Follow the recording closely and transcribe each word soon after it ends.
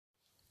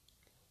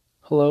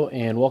Hello,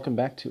 and welcome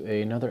back to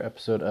another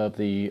episode of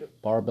the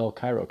Barbell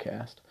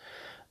Chirocast.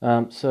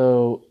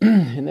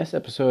 In this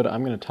episode,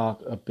 I'm going to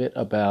talk a bit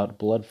about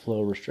blood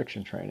flow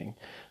restriction training.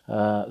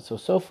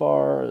 So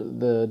far,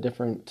 the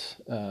different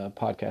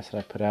podcasts that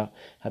I've put out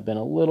have been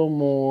a little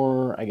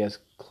more,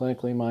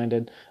 clinically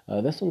minded.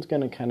 This one's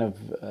going to kind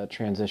of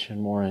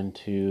transition more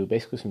into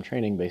basically some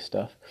training-based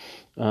stuff.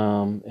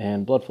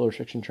 And blood flow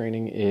restriction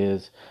training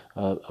is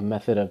a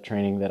method of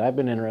training that I've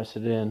been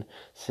interested in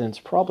since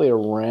probably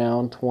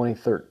around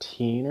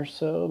 2013 or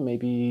so,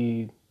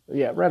 maybe,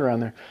 yeah, right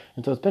around there.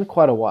 And so it's been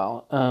quite a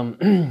while.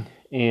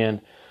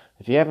 And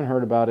if you haven't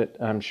heard about it,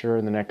 I'm sure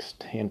in the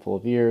next handful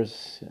of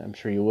years, I'm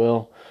sure you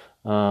will.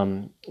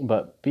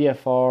 But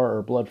BFR,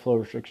 or blood flow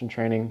restriction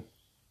training,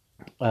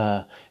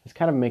 is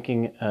kind of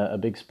making a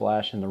big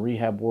splash in the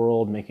rehab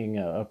world, making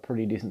a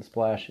pretty decent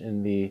splash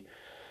in the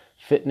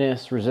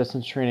fitness,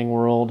 resistance training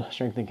world,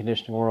 strength and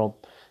conditioning world,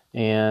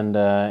 and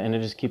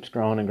it just keeps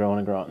growing and growing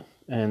and growing.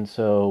 And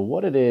so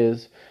what it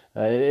is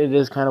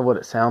kind of what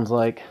it sounds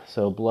like.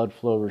 So blood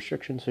flow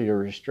restriction. So you're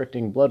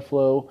restricting blood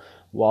flow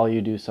while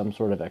you do some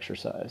sort of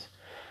exercise.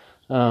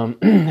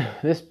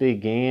 This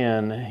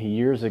began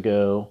years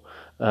ago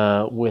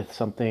with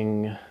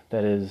something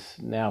that is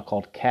now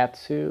called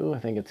KAATSU. I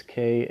think it's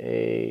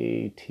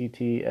KATTSU,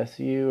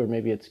 or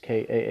maybe it's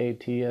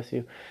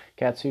KAATSU,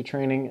 KAATSU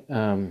training.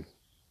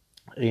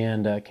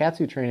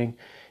 KAATSU training,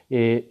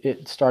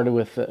 it started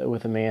with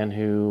a man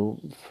who,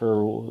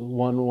 for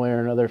one way or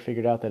another,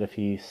 figured out that if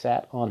he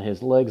sat on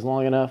his legs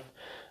long enough,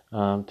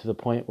 to the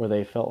point where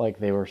they felt like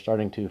they were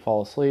starting to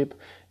fall asleep,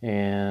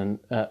 and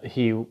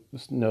he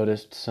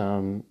noticed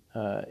some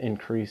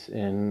increase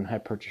in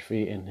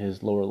hypertrophy in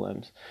his lower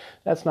limbs.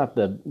 That's not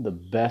the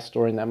best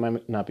story, and that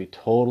might not be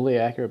totally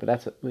accurate, but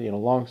that's,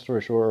 long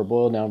story short, or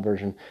boiled down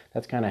version,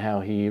 that's kind of how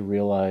he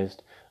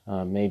realized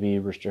maybe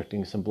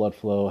restricting some blood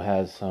flow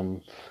has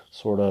some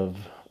sort of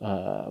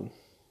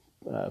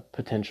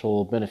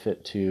potential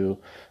benefit to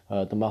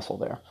the muscle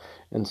there.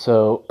 And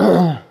so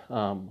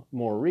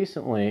more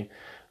recently,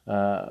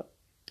 how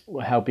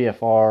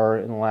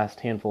BFR in the last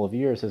handful of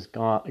years has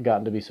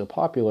gotten to be so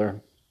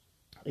popular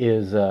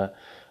is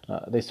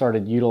they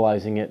started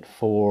utilizing it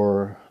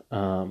for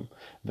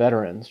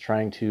veterans,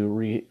 trying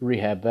to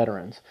rehab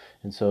veterans.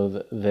 And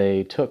so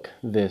they took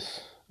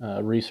this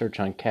research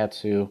on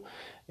KAATSU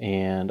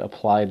and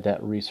applied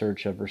that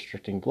research of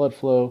restricting blood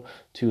flow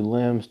to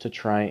limbs to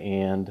try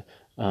and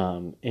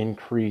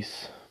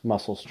increase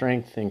muscle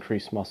strength,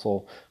 increase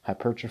muscle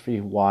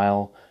hypertrophy,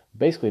 while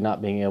basically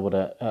not being able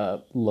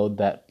to load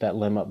that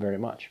limb up very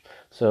much.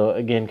 So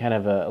again, kind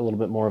of a little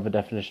bit more of a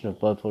definition of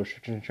blood flow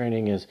restriction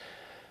training is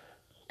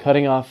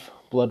cutting off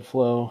blood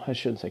flow. I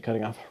shouldn't say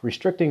cutting off,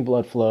 restricting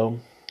blood flow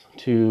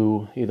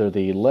to either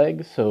the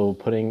leg, so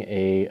putting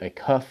a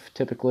cuff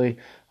typically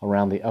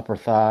around the upper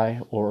thigh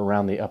or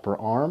around the upper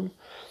arm,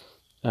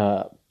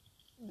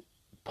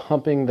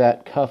 pumping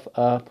that cuff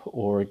up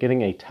or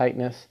getting a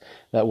tightness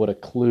that would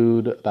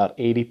occlude about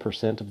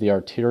 80% of the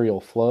arterial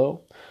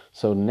flow.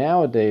 So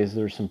nowadays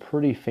there's some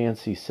pretty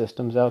fancy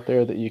systems out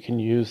there that you can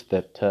use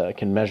that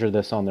can measure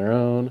this on their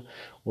own,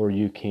 or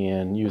you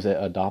can use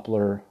a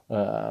Doppler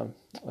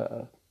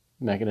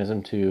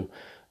mechanism to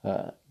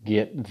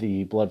get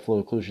the blood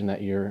flow occlusion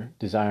that you're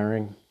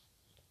desiring.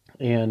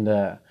 And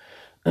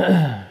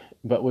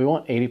but we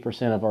want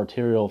 80% of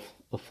arterial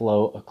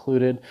flow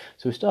occluded,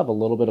 so we still have a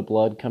little bit of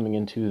blood coming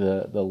into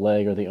the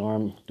leg or the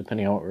arm,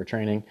 depending on what we're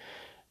training.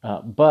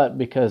 But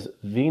because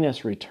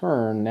venous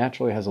return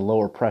naturally has a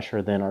lower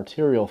pressure than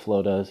arterial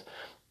flow does,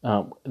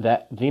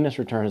 that venous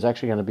return is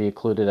actually going to be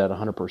occluded at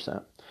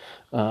 100%.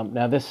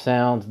 Now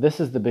this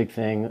is the big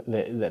thing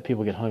that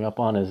people get hung up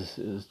on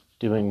is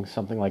doing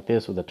something like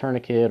this with a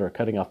tourniquet or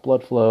cutting off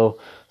blood flow.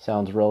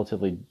 Sounds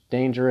relatively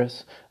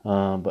dangerous,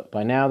 but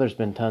by now there's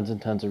been tons and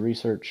tons of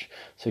research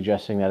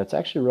suggesting that it's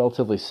actually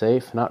relatively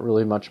safe, not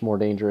really much more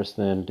dangerous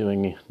than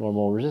doing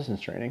normal resistance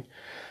training.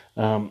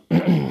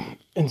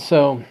 And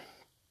so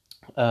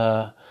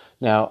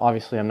now,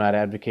 obviously, I'm not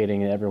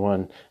advocating that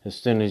everyone, as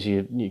soon as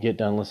you get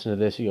done listening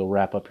to this, you'll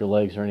wrap up your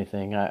legs or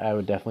anything. I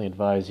would definitely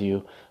advise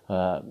you,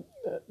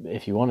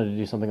 if you wanted to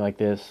do something like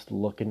this,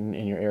 look in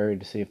your area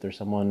to see if there's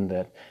someone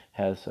that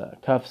has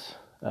cuffs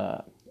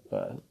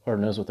or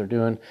knows what they're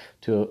doing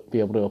to be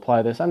able to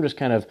apply this. I'm just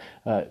kind of,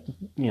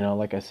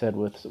 like I said,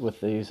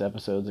 with these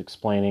episodes,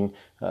 explaining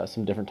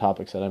some different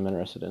topics that I'm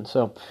interested in.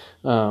 So,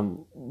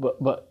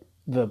 but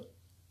the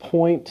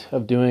point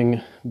of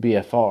doing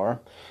BFR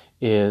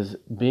is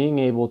being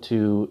able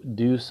to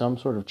do some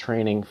sort of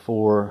training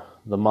for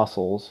the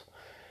muscles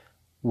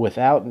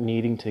without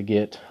needing to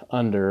get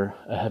under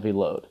a heavy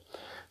load.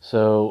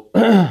 So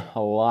a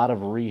lot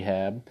of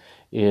rehab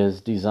is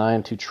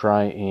designed to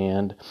try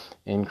and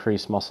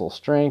increase muscle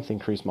strength,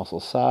 increase muscle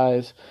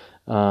size,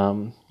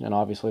 and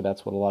obviously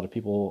that's what a lot of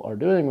people are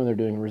doing when they're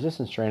doing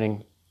resistance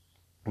training.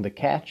 The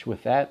catch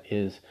with that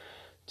is,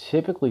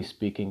 typically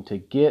speaking, to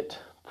get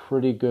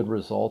pretty good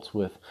results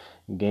with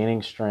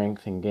gaining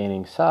strength and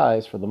gaining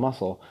size for the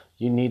muscle,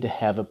 you need to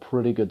have a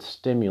pretty good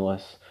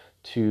stimulus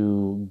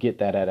to get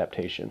that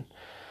adaptation.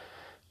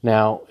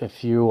 Now,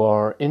 if you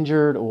are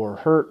injured or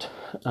hurt,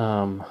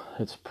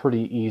 it's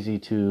pretty easy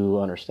to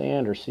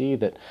understand or see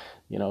that,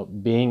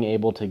 being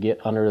able to get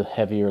under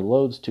heavier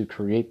loads to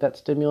create that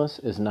stimulus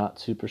is not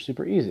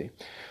super easy.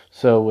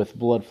 So with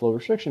blood flow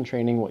restriction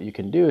training, what you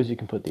can do is you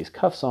can put these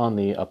cuffs on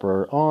the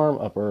upper arm,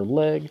 upper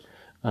leg,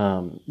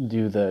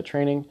 do the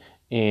training,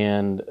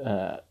 and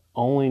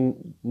only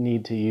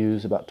need to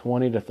use about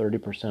 20 to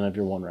 30% of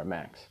your 1 rep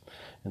max.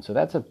 And so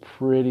that's a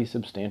pretty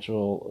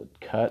substantial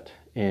cut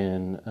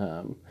in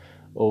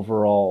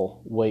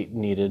overall weight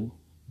needed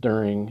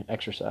during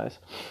exercise.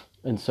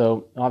 And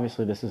so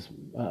obviously this is,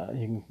 you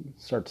can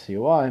start to see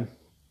why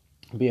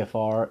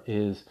BFR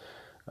is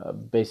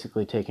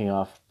basically taking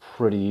off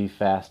pretty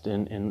fast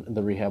in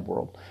the rehab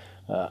world.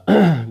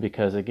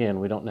 Because again,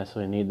 we don't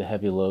necessarily need the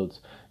heavy loads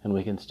and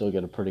we can still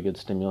get a pretty good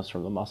stimulus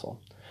from the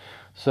muscle.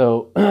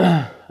 So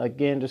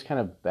again, just kind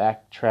of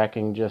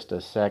backtracking just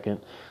a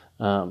second,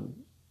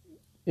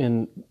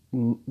 in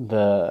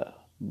the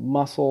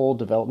muscle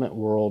development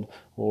world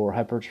or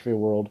hypertrophy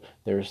world,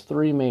 there's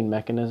 3 main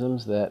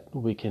mechanisms that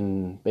we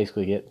can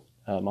basically get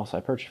muscle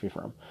hypertrophy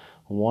from.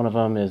 One of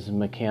them is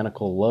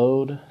mechanical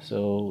load,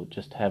 so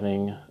just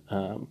having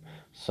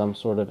some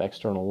sort of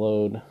external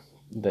load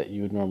that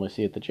you would normally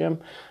see at the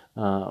gym.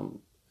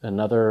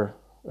 Another,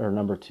 or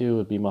number 2,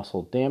 would be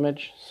muscle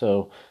damage.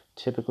 So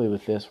typically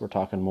with this, we're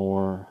talking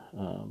more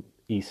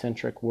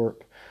eccentric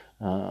work,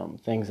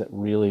 things that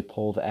really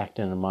pull the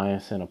actin and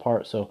myosin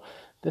apart. So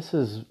this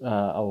is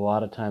a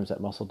lot of times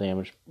that muscle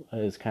damage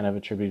is kind of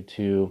attributed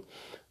to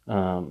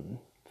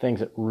things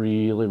that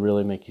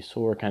really make you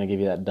sore, kind of give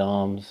you that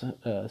DOMS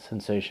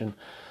sensation.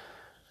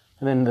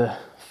 And then the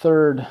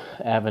third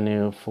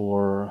avenue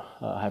for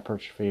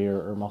hypertrophy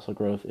or muscle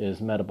growth is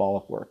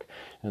metabolic work.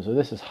 And so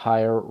this is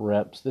higher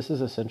reps. This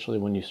is essentially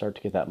when you start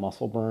to get that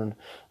muscle burn.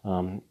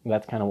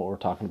 That's kind of what we're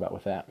talking about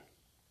with that.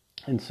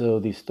 And so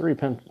these 3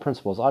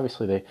 principles,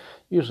 obviously they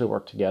usually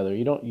work together.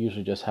 You don't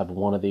usually just have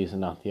one of these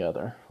and not the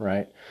other,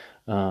 right?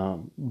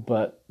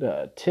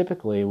 But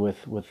typically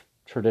with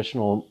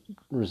traditional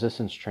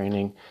resistance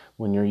training,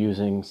 when you're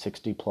using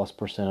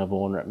 60+% of a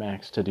 1 rep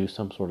max to do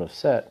some sort of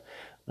set,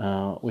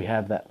 we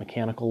have that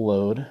mechanical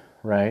load,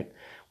 right?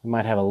 We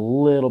might have a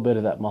little bit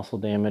of that muscle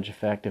damage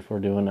effect if we're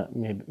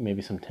doing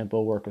maybe some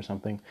tempo work or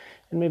something,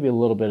 and maybe a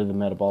little bit of the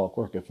metabolic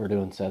work if we're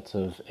doing sets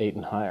of 8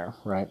 and higher,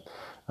 right?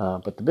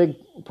 But the big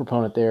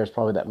proponent there is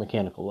probably that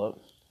mechanical load.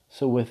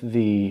 So with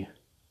the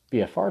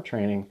BFR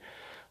training,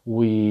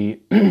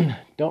 we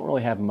don't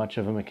really have much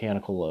of a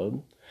mechanical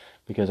load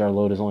because our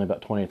load is only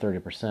about 20 to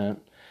 30%.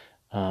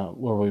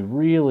 Where we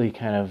really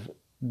kind of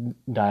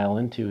dial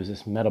into is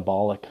this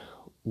metabolic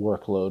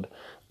workload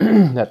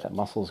that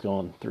muscle is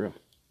going through.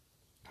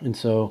 And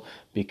so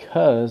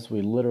because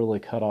we literally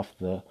cut off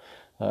the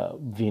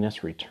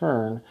venous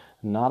return,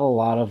 not a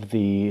lot of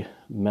the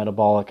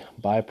metabolic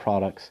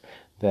byproducts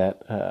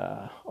that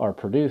are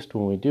produced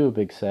when we do a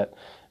big set,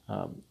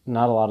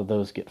 not a lot of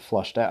those get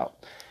flushed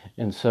out.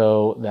 And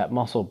so that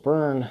muscle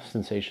burn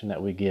sensation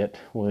that we get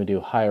when we do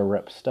higher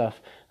rep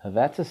stuff,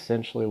 that's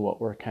essentially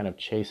what we're kind of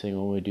chasing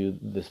when we do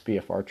this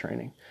BFR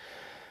training.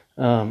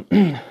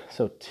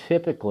 So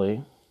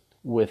typically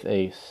with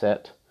a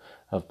set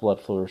of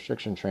blood flow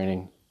restriction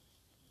training,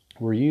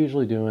 we're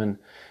usually doing,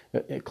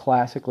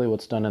 classically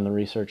what's done in the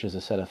research is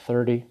a set of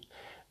 30,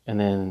 and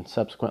then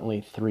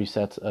subsequently 3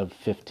 sets of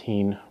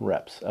 15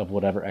 reps of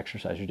whatever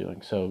exercise you're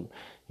doing. So,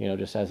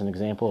 just as an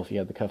example, if you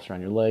had the cuffs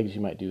around your legs, you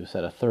might do a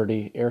set of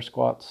 30 air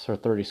squats or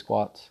 30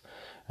 squats,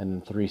 and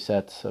then 3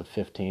 sets of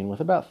 15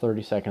 with about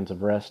 30 seconds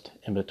of rest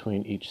in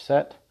between each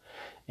set.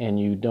 And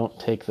you don't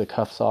take the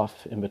cuffs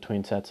off in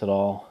between sets at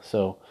all.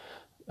 So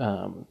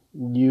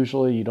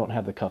usually you don't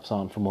have the cuffs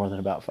on for more than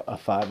about a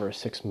 5 or a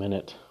 6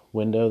 minute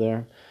window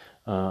there.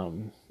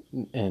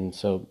 And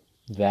so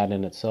that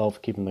in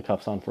itself, keeping the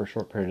cuffs on for a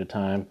short period of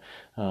time,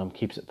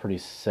 keeps it pretty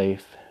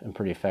safe and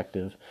pretty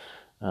effective.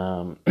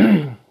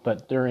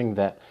 But during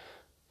that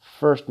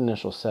first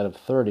initial set of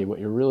 30, what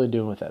you're really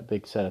doing with that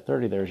big set of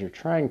 30 there is you're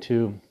trying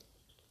to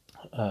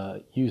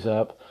use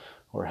up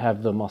or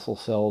have the muscle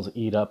cells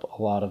eat up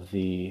a lot of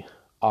the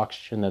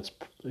oxygen that's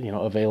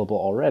available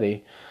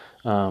already.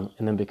 And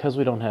then because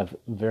we don't have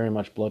very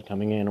much blood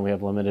coming in, we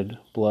have limited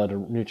blood or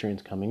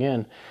nutrients coming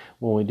in,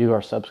 when we do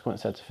our subsequent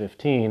sets of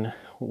 15,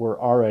 we're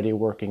already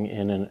working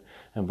in an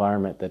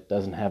environment that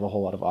doesn't have a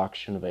whole lot of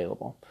oxygen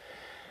available.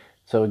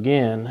 So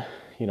again,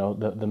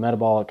 the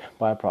metabolic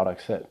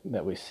byproducts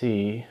that we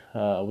see,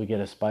 we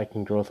get a spike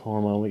in growth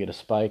hormone, we get a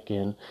spike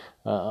in,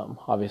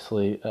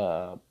 obviously,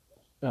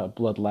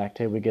 blood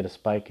lactate, we get a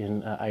spike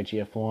in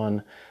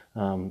IGF-1,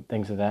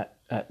 things of that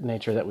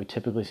nature that we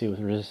typically see with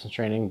resistance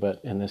training,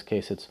 but in this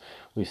case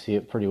we see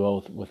it pretty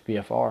well with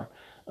BFR.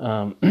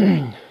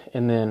 And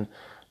then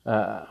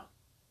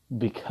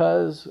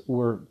because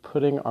we're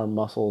putting our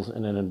muscles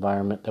in an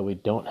environment that we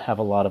don't have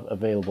a lot of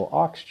available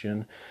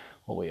oxygen,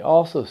 what we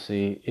also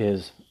see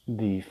is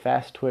the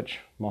fast twitch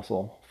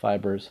muscle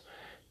fibers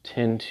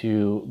tend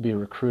to be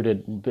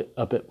recruited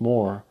a bit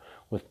more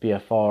with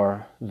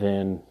BFR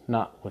than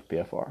not with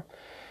BFR.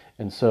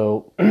 And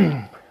so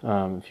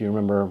if you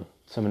remember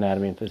some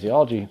anatomy and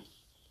physiology,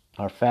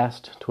 our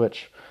fast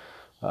twitch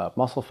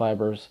muscle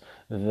fibers,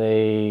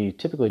 they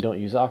typically don't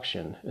use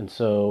oxygen. And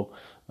so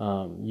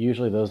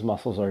usually those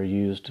muscles are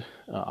used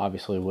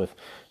obviously with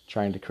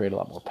trying to create a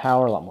lot more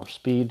power, a lot more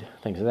speed,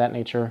 things of that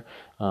nature.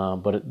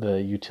 But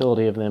the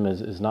utility of them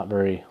is not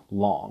very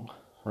long,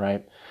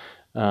 right?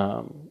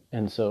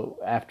 And so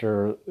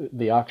after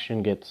the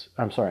oxygen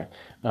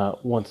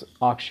once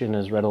oxygen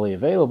is readily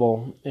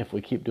available, if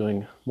we keep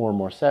doing more and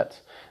more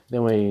sets,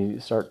 then we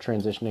start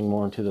transitioning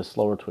more into the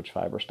slower twitch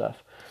fiber stuff.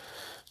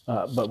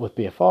 But with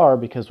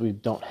BFR, because we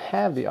don't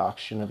have the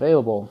oxygen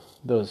available,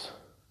 those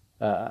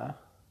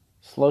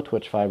slow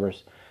twitch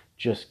fibers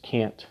just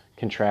can't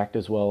contract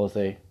as well as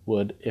they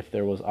would if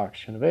there was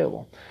oxygen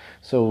available.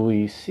 So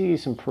we see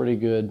some pretty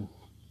good,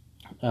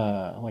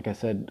 like I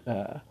said,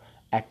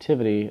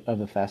 activity of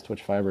the fast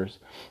twitch fibers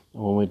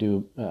when we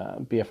do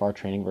BFR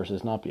training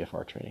versus not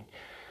BFR training.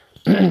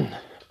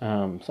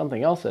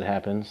 Something else that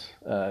happens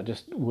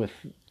just with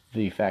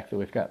the fact that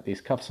we've got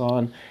these cuffs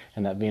on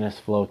and that venous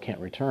flow can't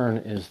return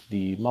is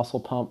the muscle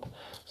pump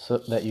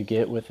that you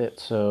get with it.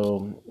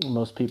 So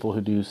most people who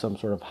do some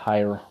sort of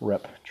higher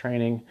rep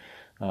training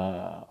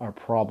or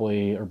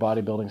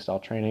bodybuilding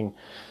style training,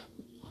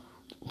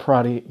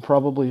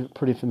 probably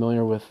pretty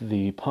familiar with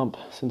the pump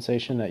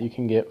sensation that you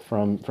can get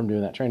from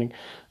doing that training.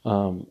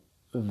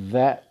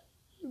 That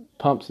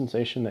pump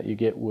sensation that you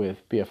get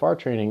with BFR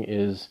training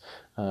is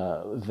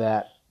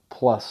that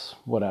plus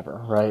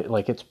whatever, right?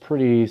 Like it's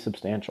pretty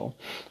substantial.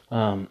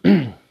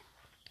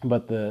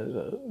 But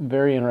the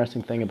very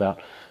interesting thing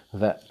about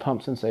that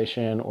pump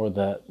sensation or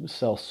that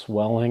cell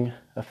swelling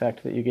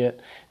effect that you get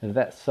is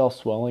that cell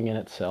swelling in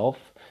itself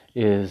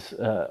is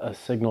a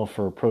signal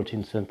for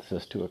protein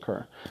synthesis to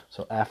occur.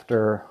 So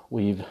after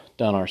we've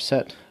done our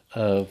set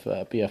of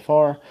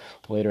BFR,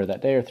 later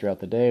that day or throughout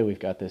the day, we've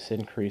got this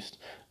increased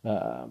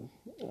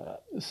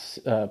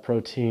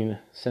protein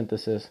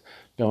synthesis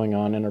going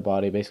on in our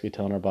body, basically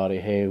telling our body,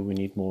 hey, we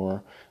need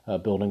more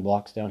building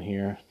blocks down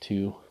here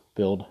to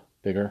build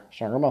bigger,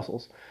 stronger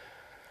muscles.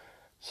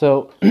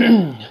 So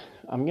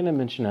I'm going to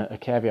mention a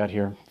caveat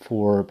here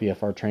for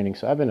BFR training.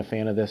 So I've been a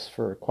fan of this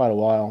for quite a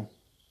while,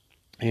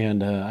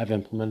 and I've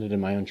implemented in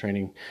my own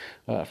training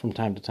from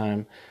time to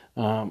time.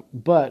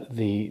 But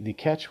the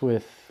catch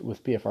with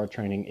BFR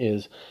training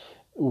is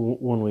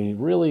when we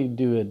really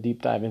do a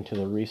deep dive into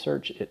the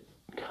research, it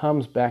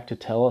comes back to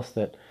tell us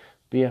that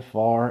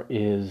BFR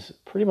is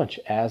pretty much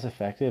as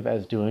effective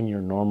as doing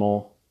your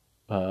normal,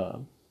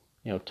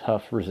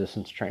 tough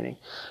resistance training.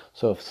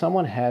 So if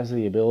someone has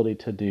the ability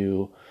to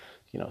do,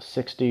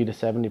 60 to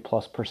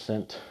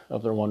 70+%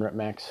 of their 1 rep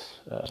max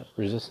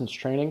resistance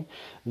training,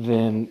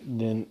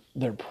 then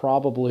they're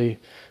probably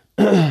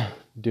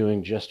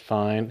doing just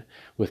fine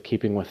with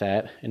keeping with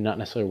that and not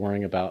necessarily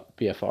worrying about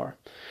BFR.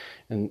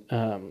 And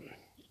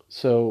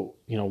so,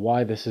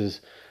 why this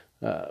is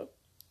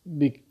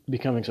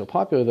becoming so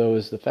popular, though,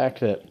 is the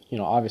fact that,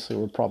 obviously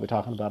we're probably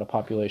talking about a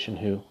population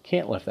who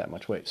can't lift that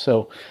much weight.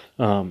 So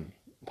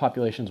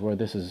populations where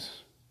this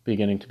is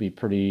beginning to be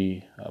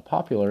pretty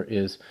popular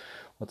is,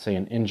 let's say,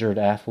 an injured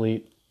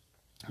athlete.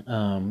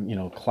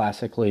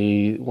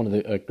 Classically, one of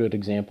the good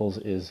examples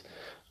is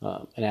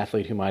an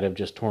athlete who might have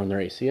just torn their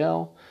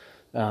ACL,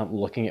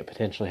 looking at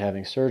potentially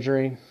having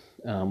surgery.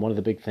 One of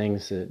the big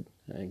things that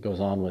goes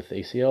on with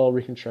ACL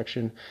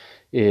reconstruction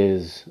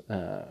is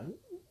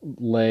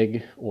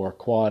leg or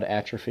quad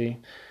atrophy.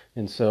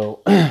 And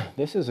so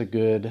this is a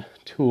good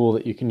tool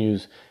that you can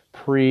use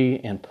pre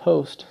and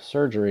post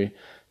surgery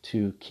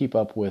to keep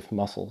up with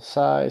muscle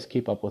size,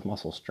 keep up with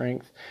muscle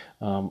strength,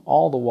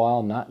 all the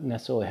while not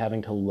necessarily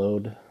having to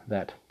load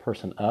that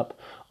person up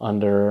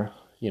under,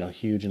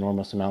 huge,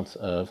 enormous amounts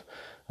of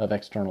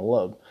external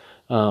load.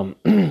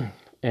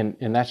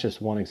 And that's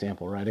just one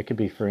example, right? It could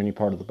be for any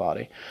part of the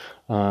body.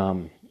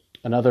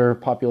 Another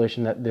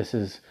population that this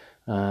is,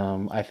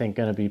 I think,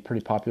 going to be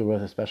pretty popular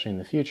with, especially in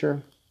the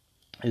future,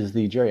 is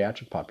the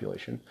geriatric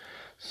population.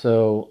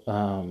 So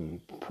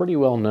pretty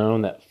well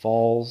known that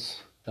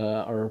falls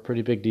are a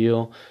pretty big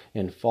deal,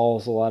 and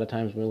falls a lot of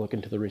times when we look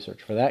into the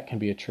research for that can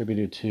be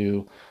attributed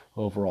to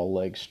overall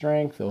leg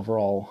strength,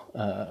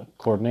 overall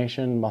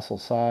coordination, muscle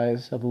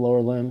size of the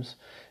lower limbs,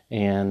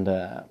 and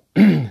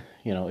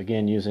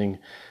again, using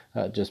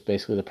just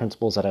basically the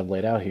principles that I've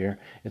laid out here,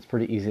 it's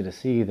pretty easy to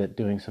see that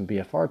doing some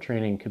BFR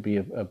training could be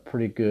a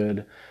pretty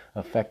good,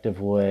 effective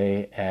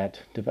way at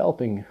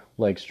developing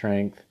leg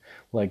strength,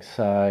 leg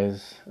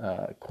size,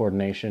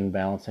 coordination,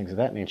 balance, things of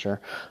that nature.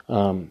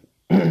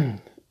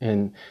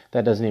 And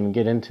that doesn't even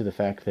get into the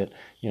fact that,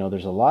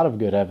 there's a lot of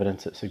good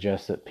evidence that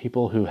suggests that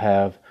people who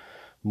have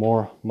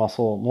more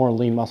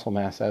lean muscle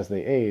mass as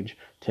they age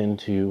tend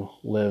to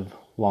live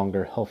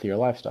longer, healthier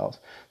lifestyles.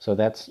 So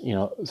that's,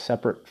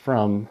 separate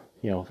from,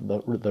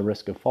 the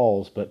risk of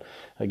falls. But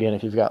again,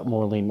 if you've got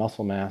more lean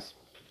muscle mass,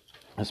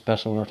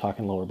 especially when we're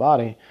talking lower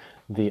body,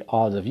 the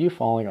odds of you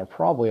falling are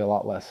probably a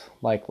lot less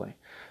likely.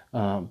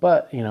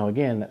 But,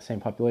 again, that same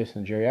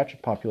population, the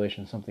geriatric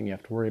population, something you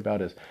have to worry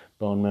about is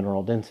bone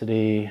mineral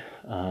density.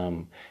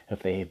 If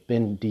they've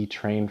been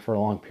detrained for a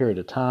long period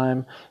of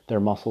time, their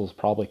muscles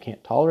probably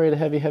can't tolerate a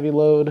heavy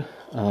load.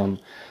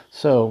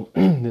 So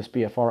this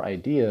BFR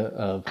idea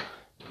of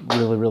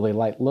really, really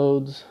light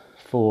loads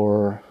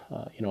for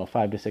a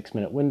 5 to 6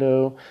 minute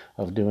window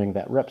of doing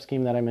that rep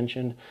scheme that I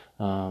mentioned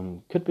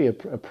could be a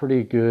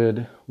pretty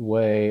good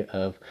way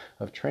of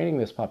training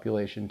this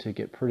population to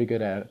get pretty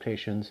good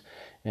adaptations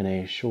in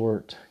a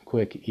short,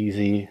 quick,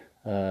 easy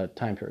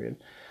time period.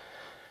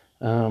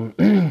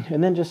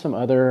 And then just some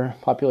other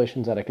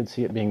populations that I could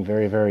see it being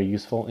very, very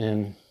useful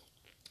in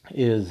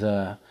is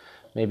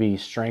maybe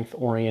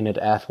strength-oriented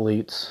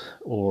athletes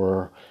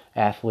or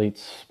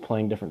athletes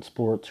playing different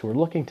sports who are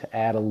looking to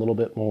add a little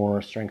bit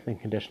more strength and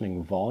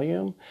conditioning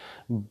volume,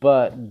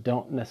 but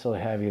don't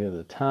necessarily have either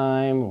the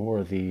time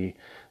or the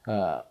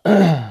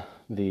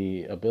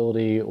the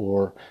ability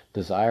or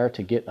desire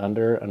to get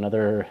under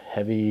another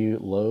heavy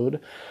load.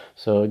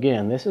 So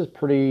again, this is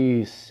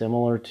pretty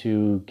similar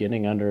to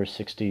getting under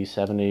 60,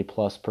 70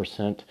 plus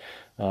percent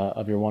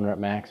of your 1 rep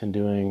max and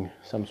doing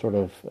some sort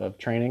of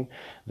training.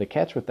 The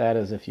catch with that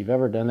is if you've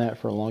ever done that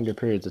for longer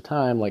periods of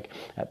time, like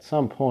at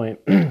some point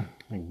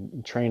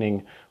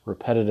training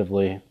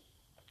repetitively,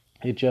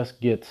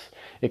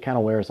 it kind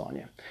of wears on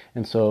you.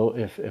 And so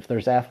if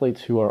there's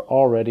athletes who are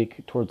already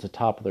towards the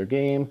top of their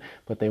game,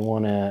 but they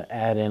want to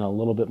add in a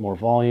little bit more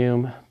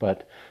volume,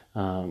 but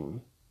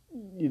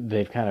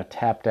they've kind of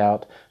tapped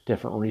out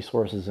different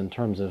resources in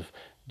terms of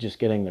just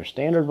getting their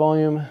standard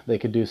volume, they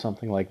could do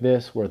something like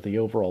this where the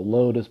overall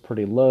load is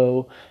pretty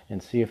low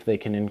and see if they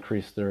can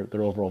increase their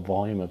overall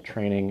volume of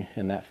training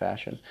in that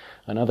fashion.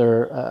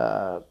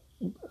 Another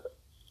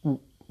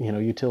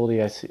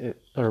utility I see,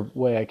 or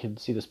way I could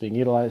see this being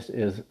utilized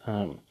is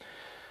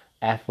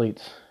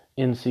athletes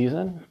in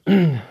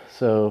season.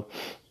 So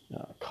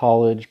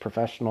college,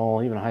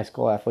 professional, even high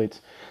school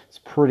athletes, it's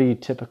pretty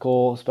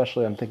typical,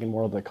 especially I'm thinking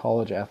more of the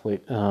college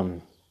athlete.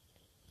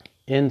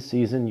 In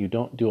season, you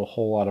don't do a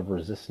whole lot of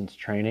resistance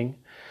training,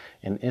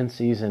 and in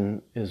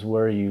season is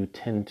where you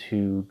tend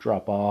to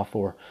drop off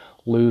or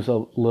lose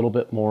a little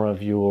bit more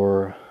of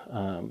your,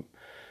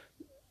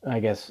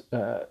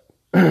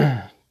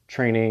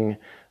 training,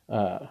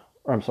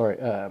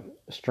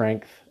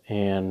 strength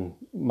and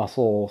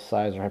muscle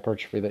size or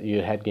hypertrophy that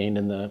you had gained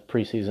in the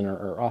preseason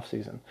or off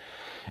season.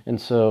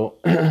 And so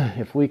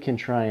if we can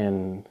try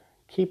and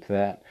keep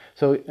that.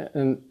 So,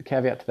 and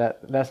caveat to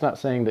that, that's not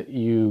saying that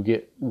you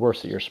get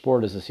worse at your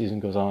sport as the season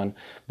goes on,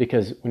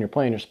 because when you're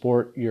playing your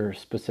sport, you're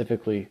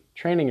specifically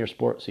training your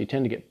sport, so you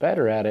tend to get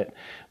better at it.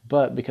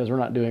 But because we're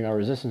not doing our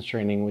resistance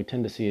training, we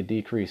tend to see a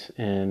decrease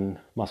in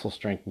muscle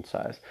strength and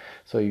size.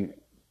 So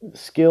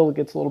skill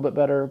gets a little bit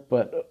better,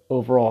 but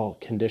overall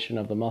condition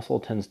of the muscle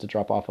tends to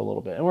drop off a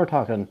little bit. And we're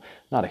talking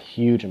not a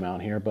huge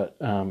amount here, but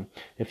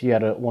if you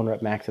had a 1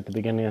 rep max at the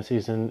beginning of the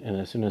season, and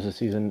as soon as the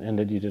season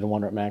ended, you did a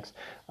 1 rep max,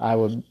 I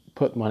would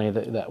put money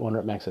that 1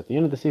 rep max at the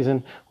end of the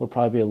season would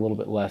probably be a little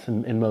bit less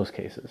in most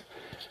cases.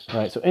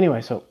 All right, so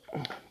anyway, so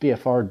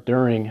BFR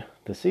during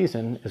the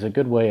season is a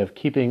good way of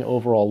keeping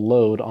overall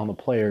load on the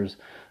players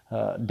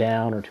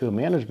down or to a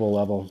manageable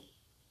level,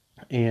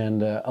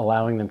 and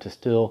allowing them to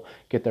still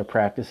get their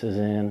practices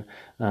in,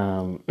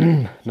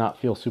 not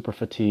feel super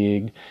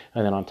fatigued,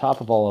 and then on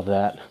top of all of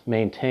that,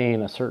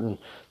 maintain a certain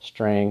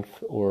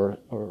strength or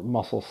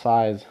muscle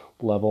size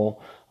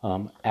level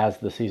as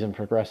the season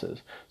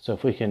progresses. So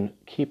if we can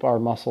keep our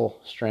muscle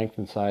strength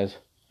and size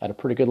at a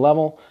pretty good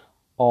level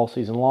all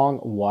season long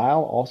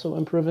while also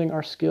improving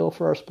our skill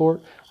for our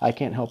sport, I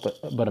can't help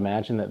but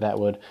imagine that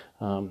would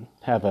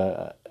have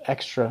a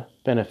extra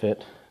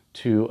benefit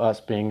to us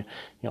being,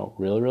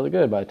 really, really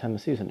good by the time the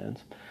season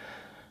ends.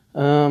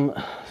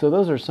 So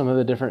those are some of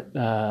the different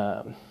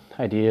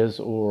ideas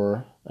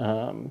or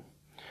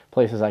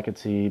places I could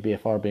see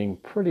BFR being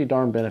pretty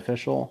darn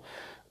beneficial.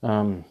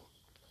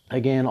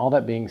 Again, all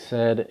that being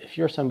said, if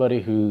you're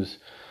somebody who's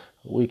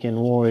a weekend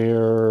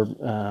warrior,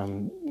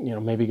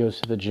 maybe goes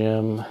to the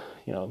gym,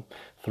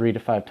 3 to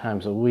 5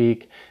 times a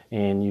week,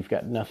 and you've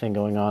got nothing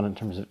going on in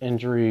terms of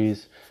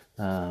injuries,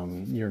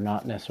 you're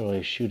not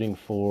necessarily shooting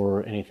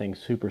for anything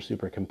super,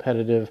 super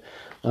competitive.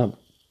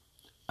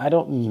 I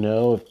don't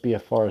know if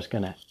BFR is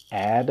going to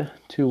add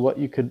to what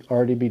you could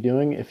already be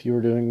doing if you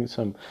were doing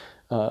some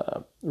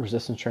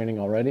resistance training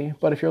already.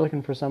 But if you're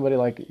looking for somebody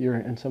like you're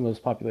in some of those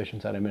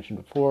populations that I mentioned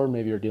before,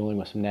 maybe you're dealing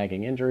with some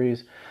nagging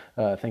injuries,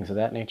 things of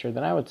that nature,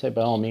 then I would say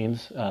by all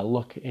means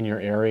look in your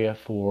area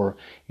for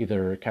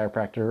either a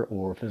chiropractor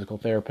or physical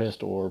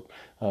therapist or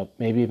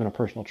maybe even a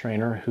personal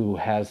trainer who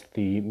has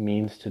the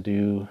means to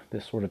do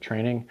this sort of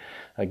training.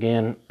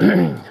 Again,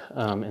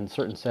 in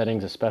certain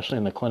settings, especially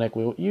in the clinic,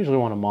 we usually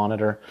want to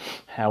monitor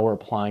how we're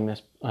applying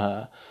this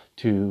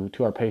to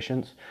our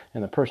patients.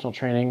 In the personal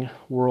training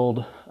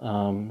world,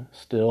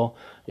 still,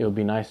 it would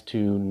be nice to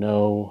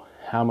know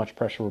how much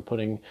pressure we're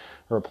putting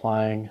or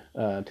applying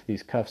to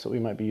these cuffs that we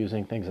might be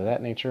using, things of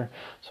that nature.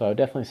 So I would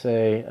definitely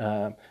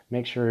say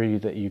make sure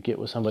that you get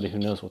with somebody who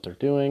knows what they're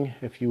doing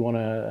if you want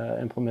to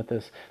implement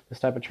this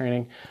type of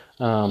training.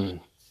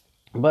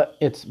 But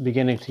it's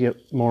beginning to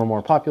get more and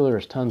more popular.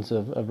 There's tons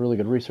of really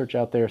good research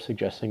out there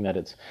suggesting that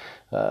it's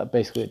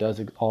basically it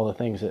does all the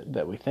things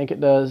that we think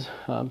it does.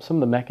 Some of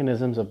the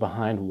mechanisms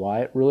behind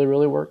why it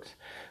really works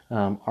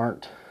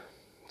aren't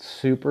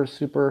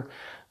super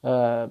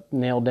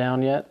nailed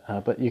down yet,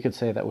 but you could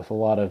say that with a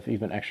lot of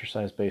even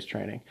exercise-based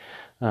training.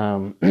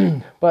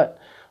 But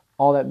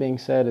all that being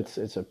said,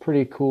 it's a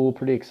pretty cool,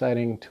 pretty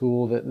exciting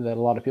tool that a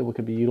lot of people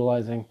could be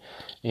utilizing,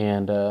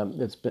 and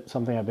it's been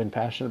something I've been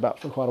passionate about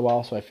for quite a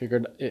while, so I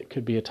figured it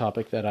could be a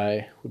topic that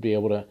I would be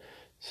able to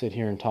sit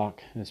here and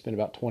talk and spend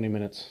about 20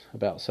 minutes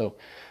about. So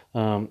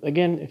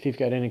again, if you've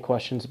got any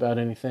questions about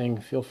anything,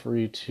 feel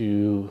free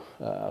to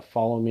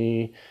follow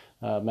me,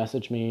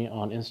 message me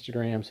on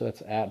Instagram. So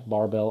that's at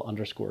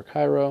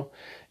barbell_chiro.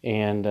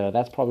 And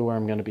that's probably where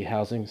I'm going to be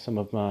housing some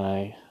of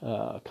my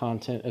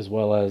content, as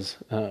well as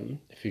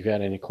if you've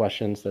got any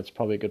questions, that's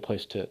probably a good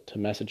place to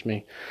message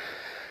me.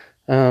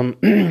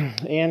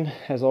 And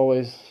as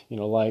always,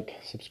 like,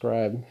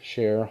 subscribe,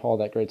 share, all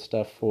that great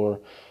stuff for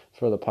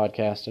the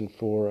podcast and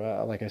for,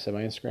 like I said,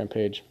 my Instagram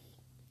page.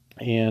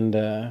 And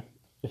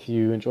if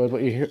you enjoyed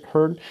what you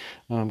heard,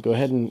 go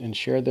ahead and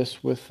share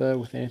this with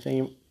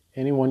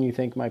anyone you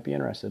think might be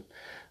interested.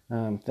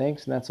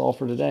 Thanks, and that's all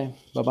for today.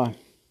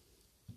 Bye-bye.